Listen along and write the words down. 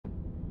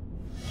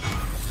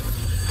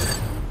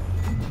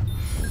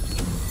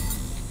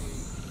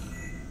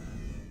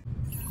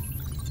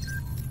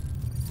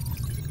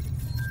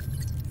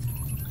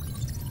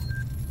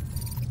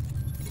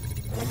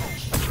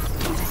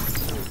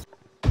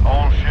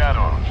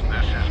Shadows,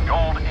 this is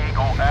Gold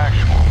Eagle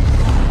Actual.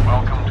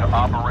 Welcome to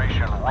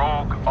Operation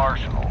Rogue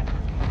Arsenal.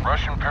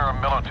 Russian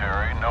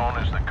paramilitary known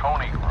as the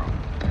Coney Group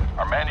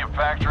are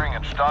manufacturing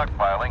and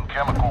stockpiling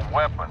chemical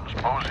weapons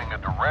posing a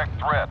direct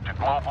threat to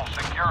global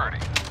security.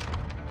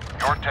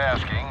 Your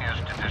tasking is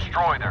to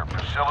destroy their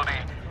facility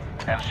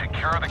and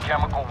secure the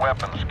chemical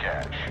weapons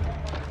cache.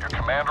 Your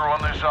commander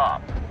on this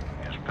op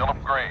is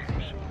Philip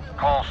Graves.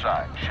 Call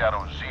sign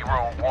Shadow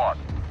 01.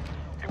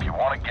 If you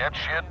want to get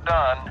shit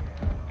done,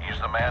 he's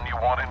the man you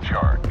want in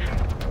charge.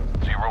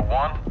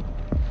 01,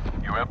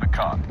 you have the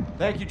con.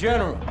 Thank you,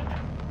 General.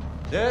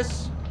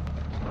 This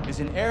is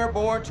an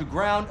airborne to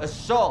ground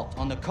assault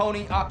on the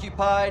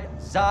Coney-occupied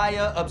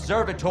Zaya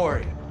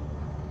Observatory.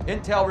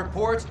 Intel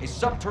reports a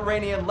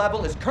subterranean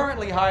level is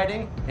currently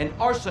hiding an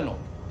arsenal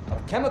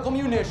of chemical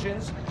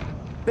munitions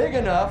big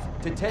enough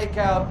to take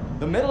out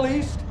the Middle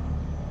East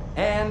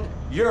and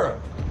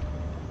Europe.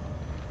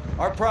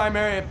 Our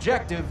primary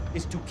objective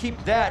is to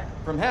keep that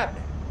from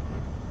happening.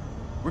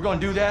 We're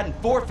going to do that in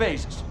 4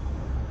 phases.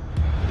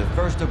 The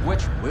first of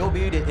which will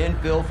be to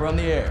infill from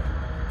the air.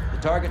 The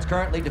target's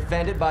currently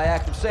defended by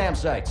active SAM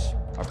sites.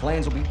 Our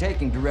planes will be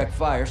taking direct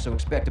fire, so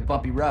expect a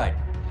bumpy ride.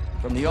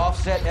 From the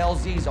offset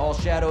LZs, all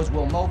Shadows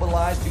will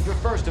mobilize to your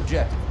first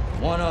objective.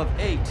 One of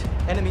 8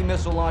 enemy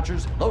missile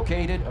launchers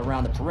located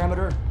around the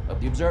perimeter of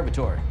the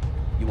observatory.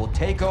 You will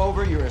take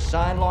over your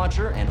assigned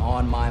launcher and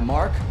on my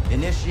mark,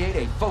 initiate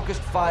a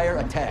focused fire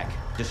attack,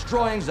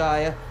 destroying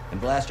Zaya and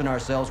blasting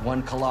ourselves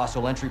one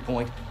colossal entry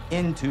point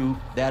into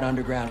that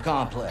underground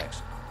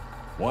complex.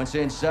 Once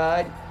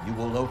inside, you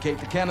will locate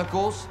the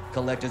chemicals,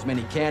 collect as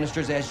many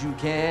canisters as you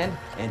can,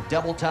 and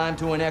double time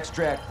to an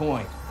extract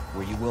point,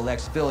 where you will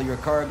exfil your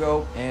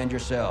cargo and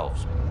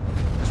yourselves.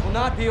 This will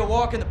not be a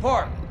walk in the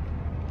park,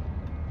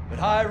 but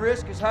high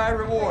risk is high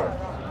reward.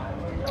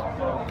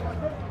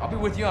 I'll be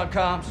with you on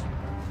comms.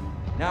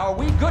 Now, are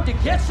we good to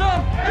get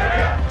some?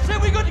 Yeah.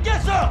 Said we good to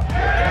get some?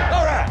 Yeah.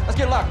 All right, let's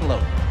get locked and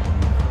loaded.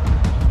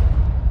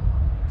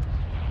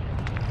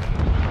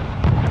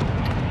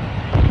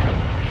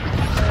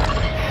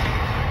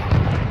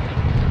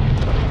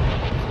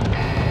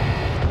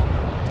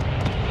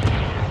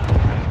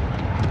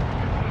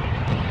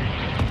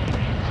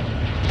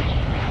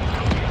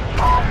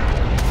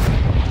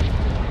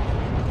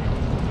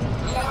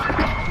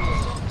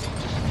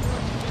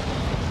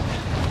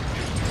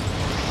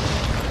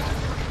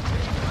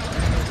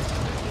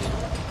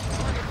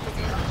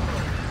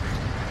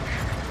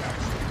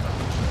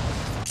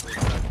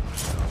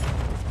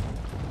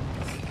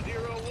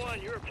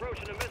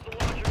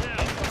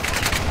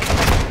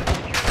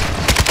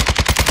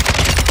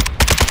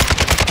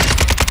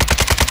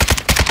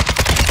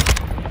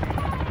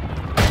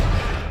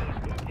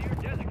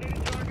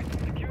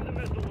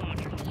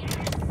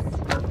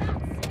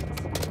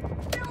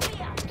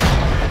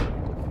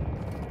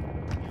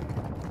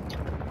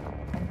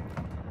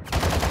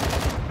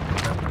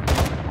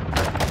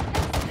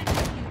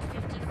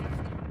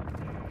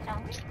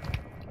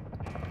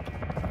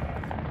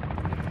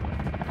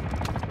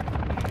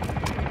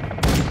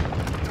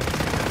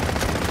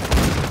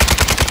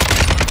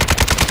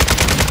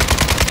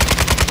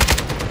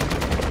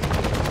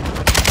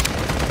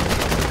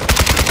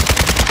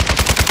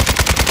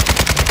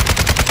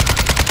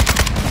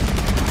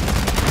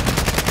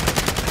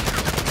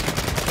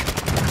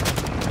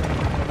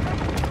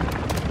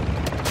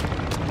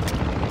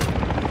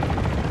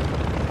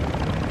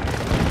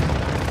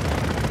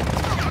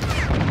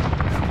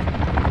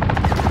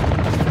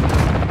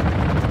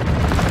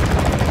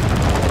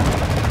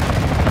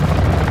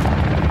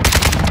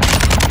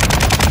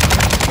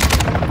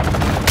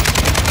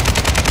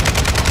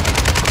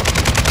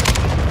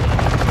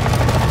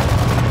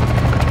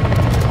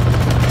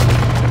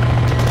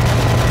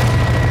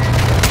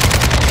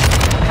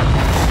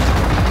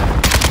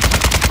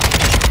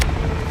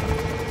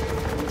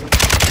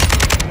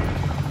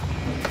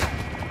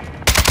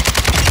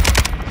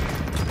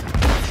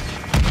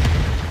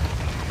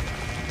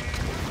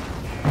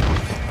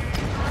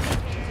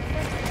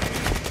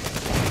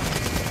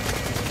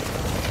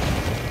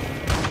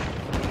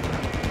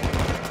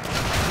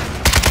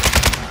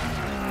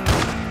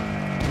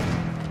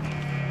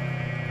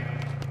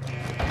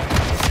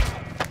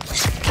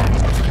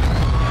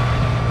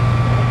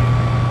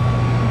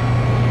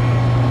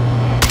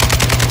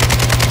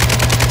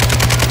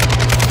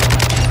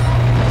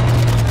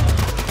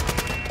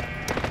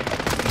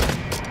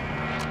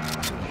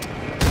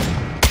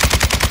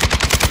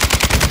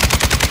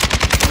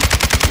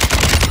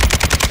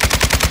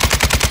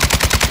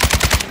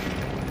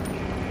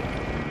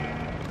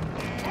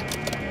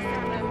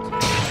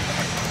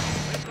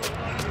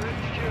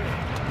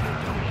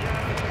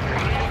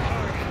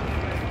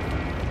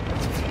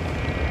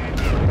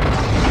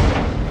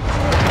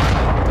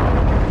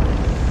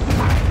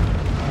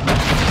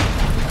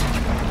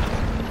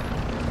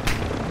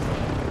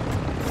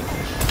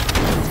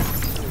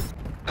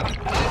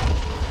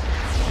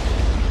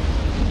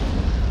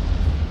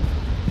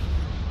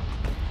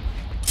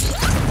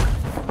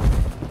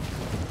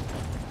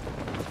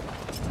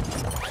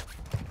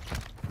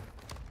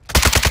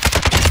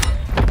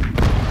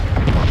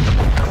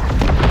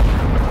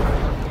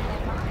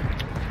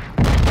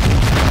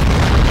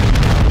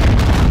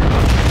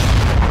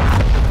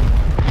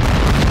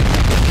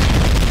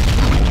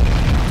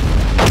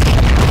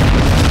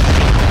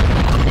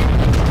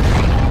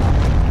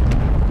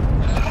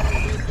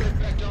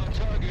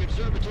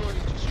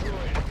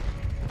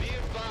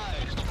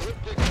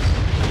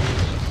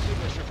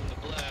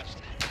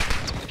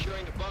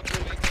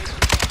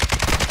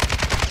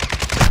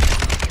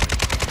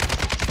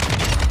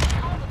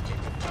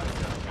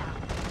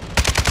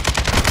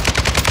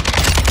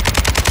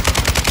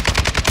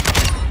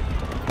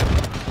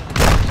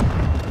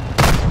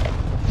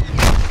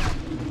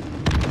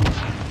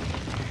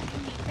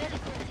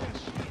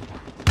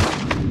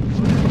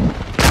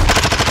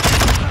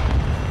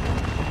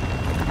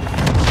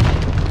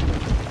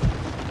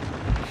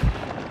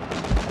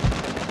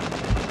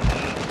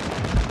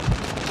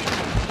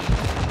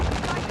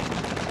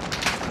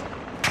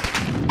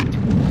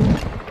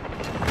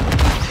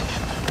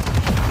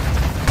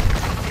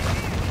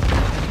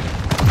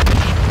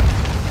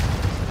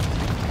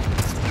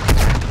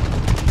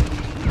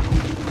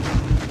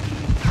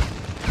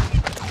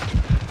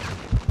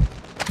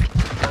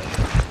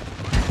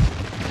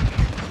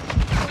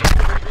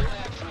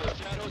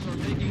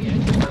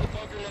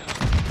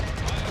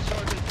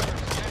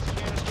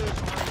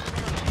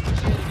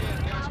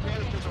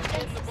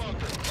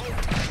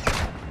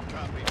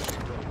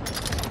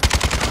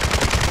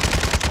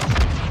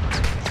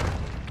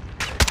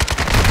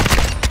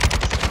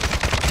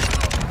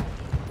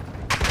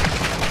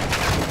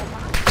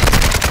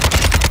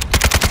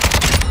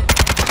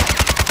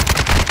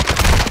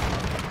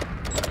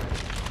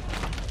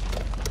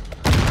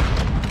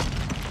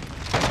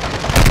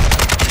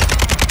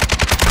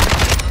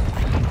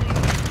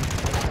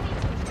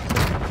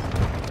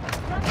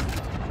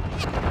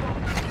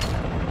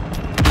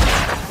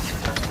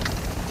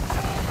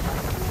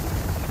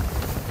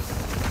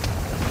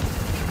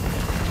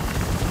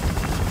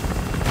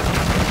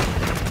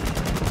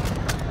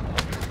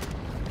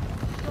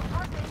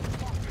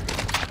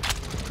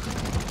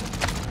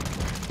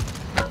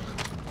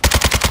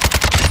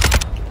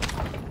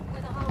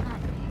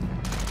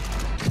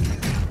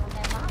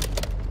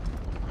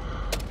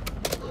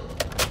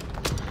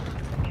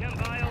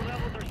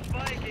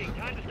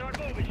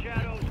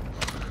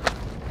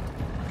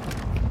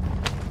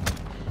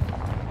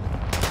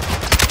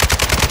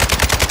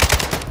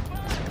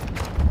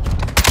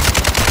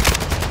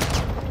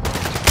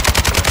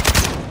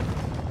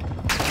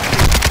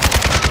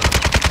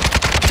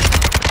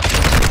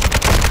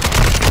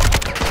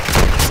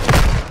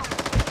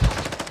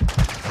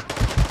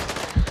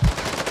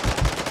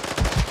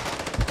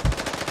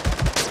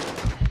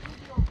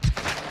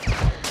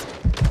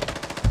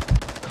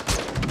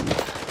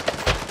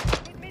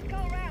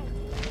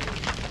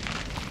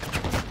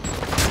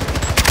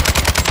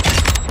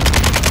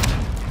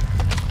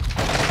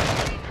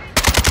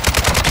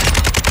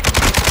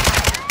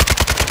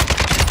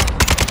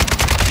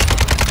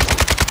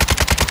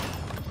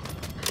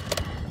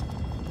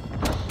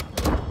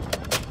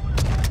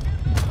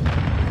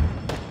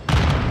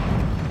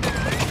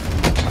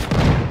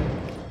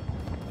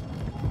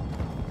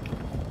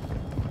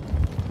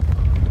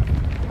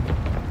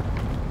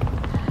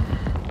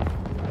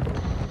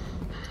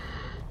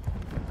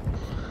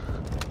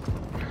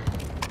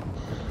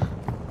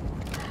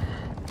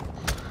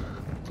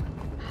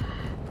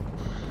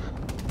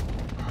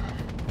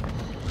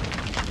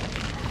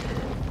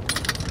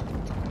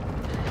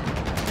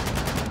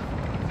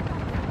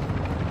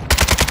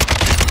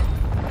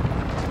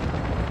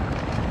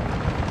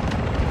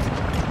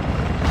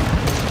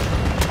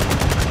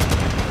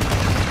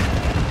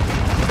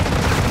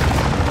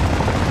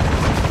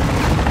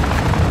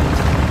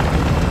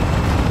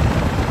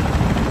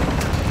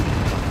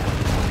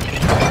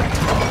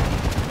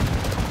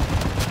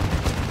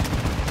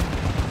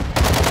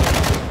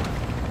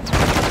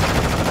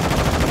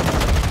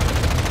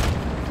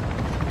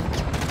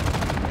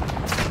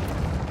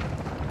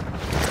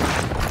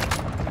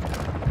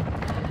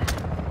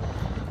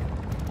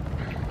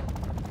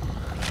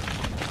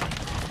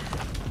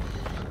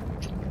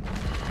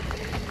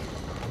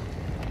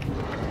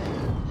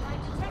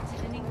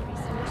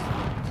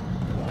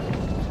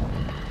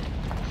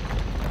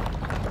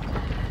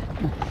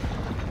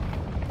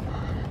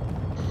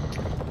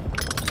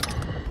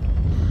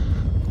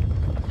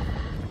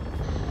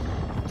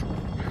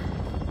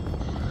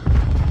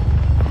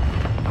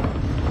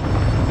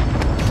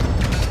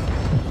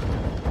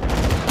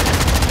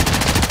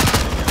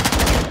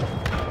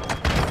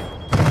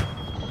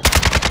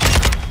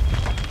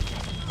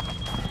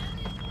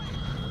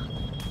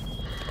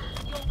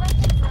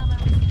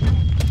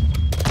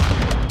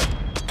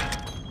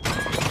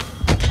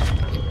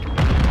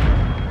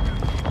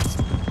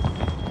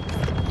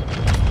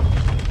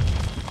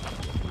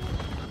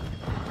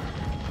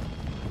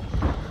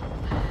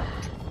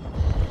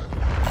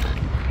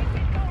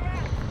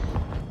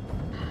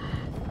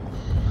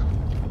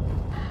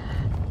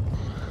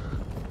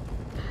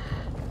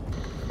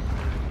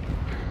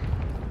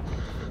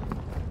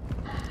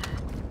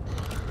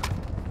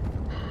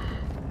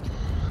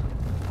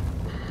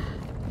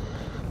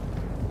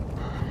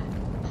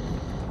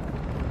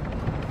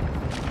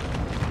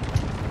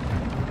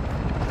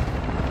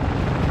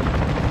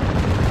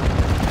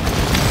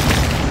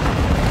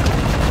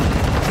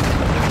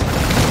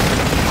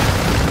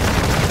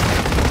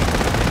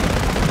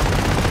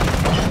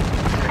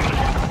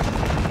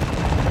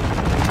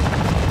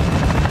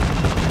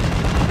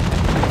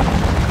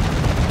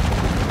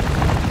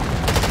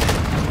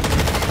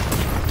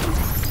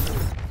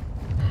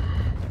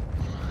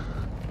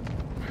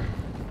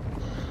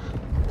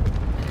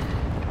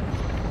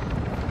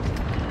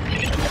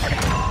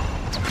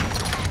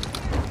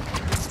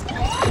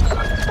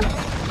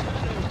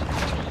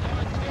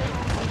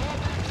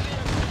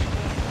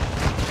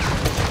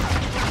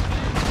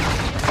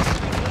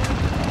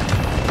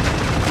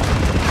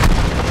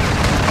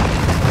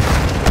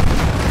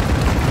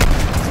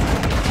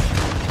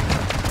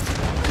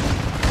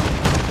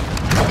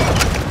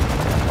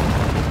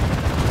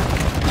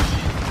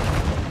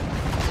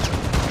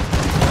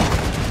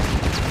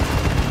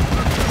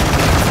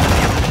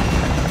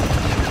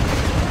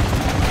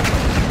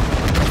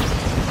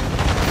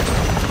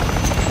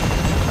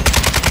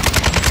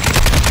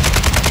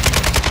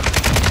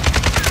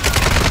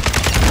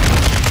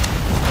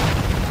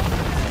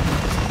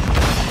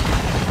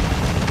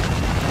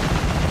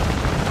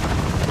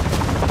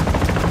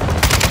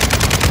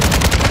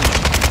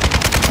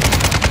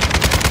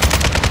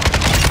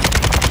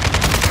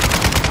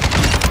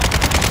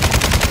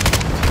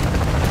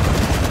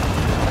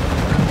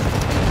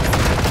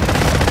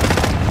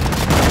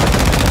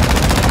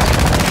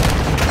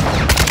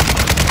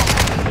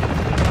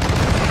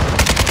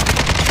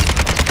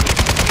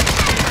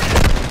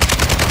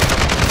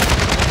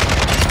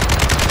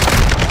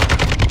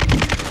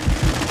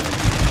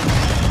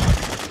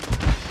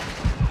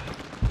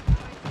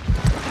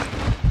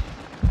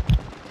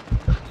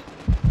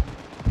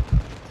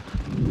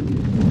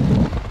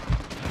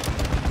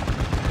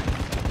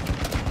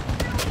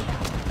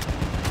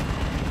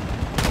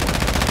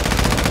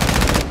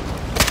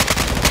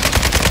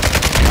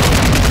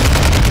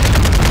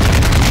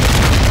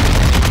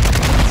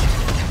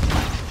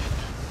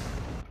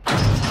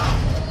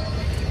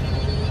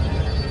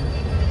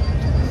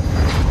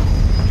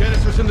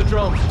 the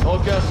drums. All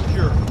gas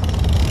secure.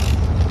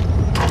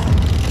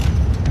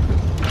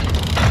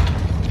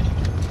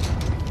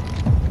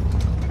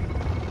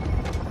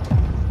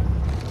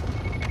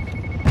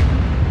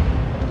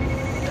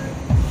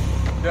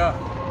 Да.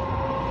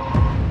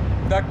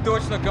 Так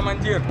точно,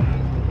 командир.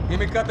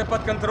 Химикаты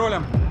под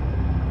контролем.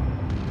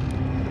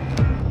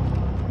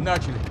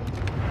 Начали.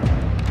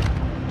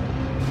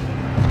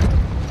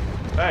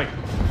 Hey,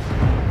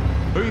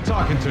 who are you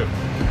talking to?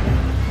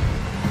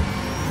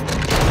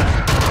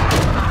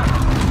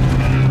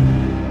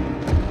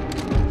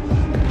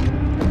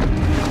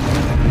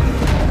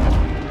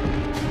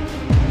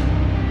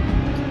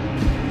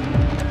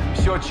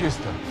 Все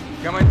чисто.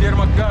 Командир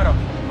Макаров,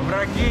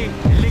 враги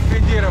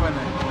ликвидированы.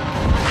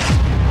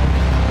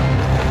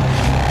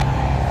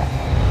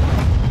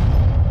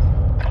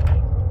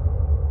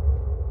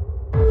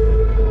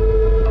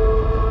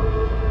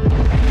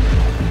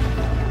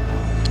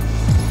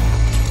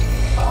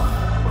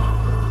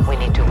 We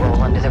need to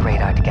roll under the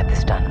radar to get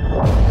this done.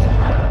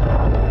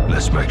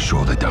 Let's make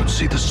sure they don't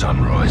see the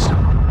sunrise.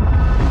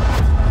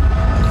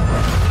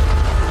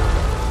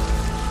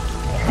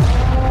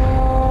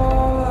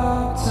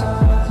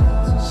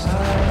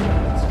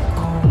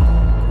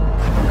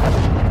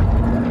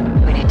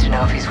 We need to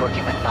know if he's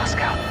working with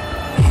Moscow.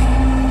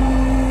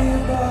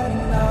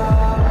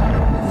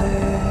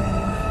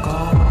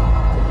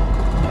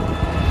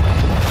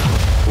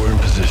 We're in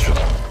position.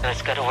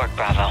 Let's go to work,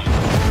 Bravo.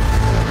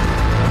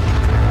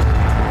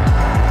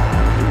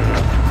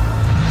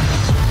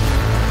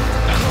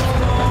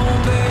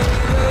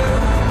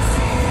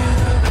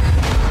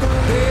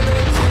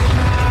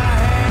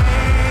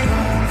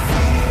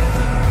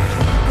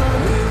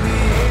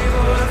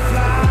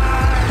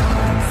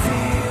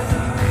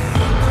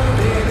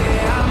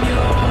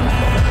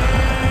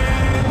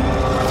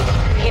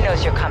 He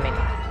knows you're coming.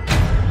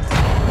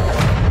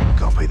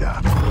 Copy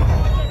that.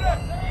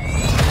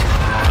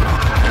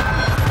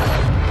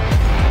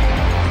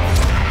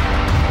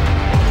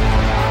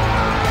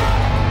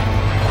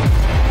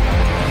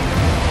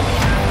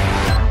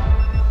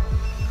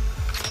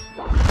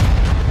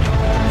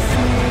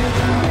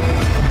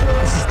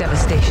 This is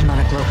devastation on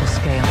a global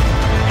scale.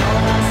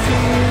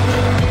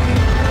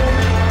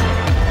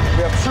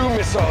 We have 2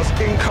 missiles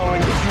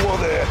incoming. If you are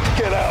there,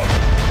 get out.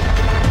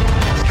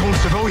 It's killing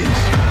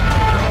civilians.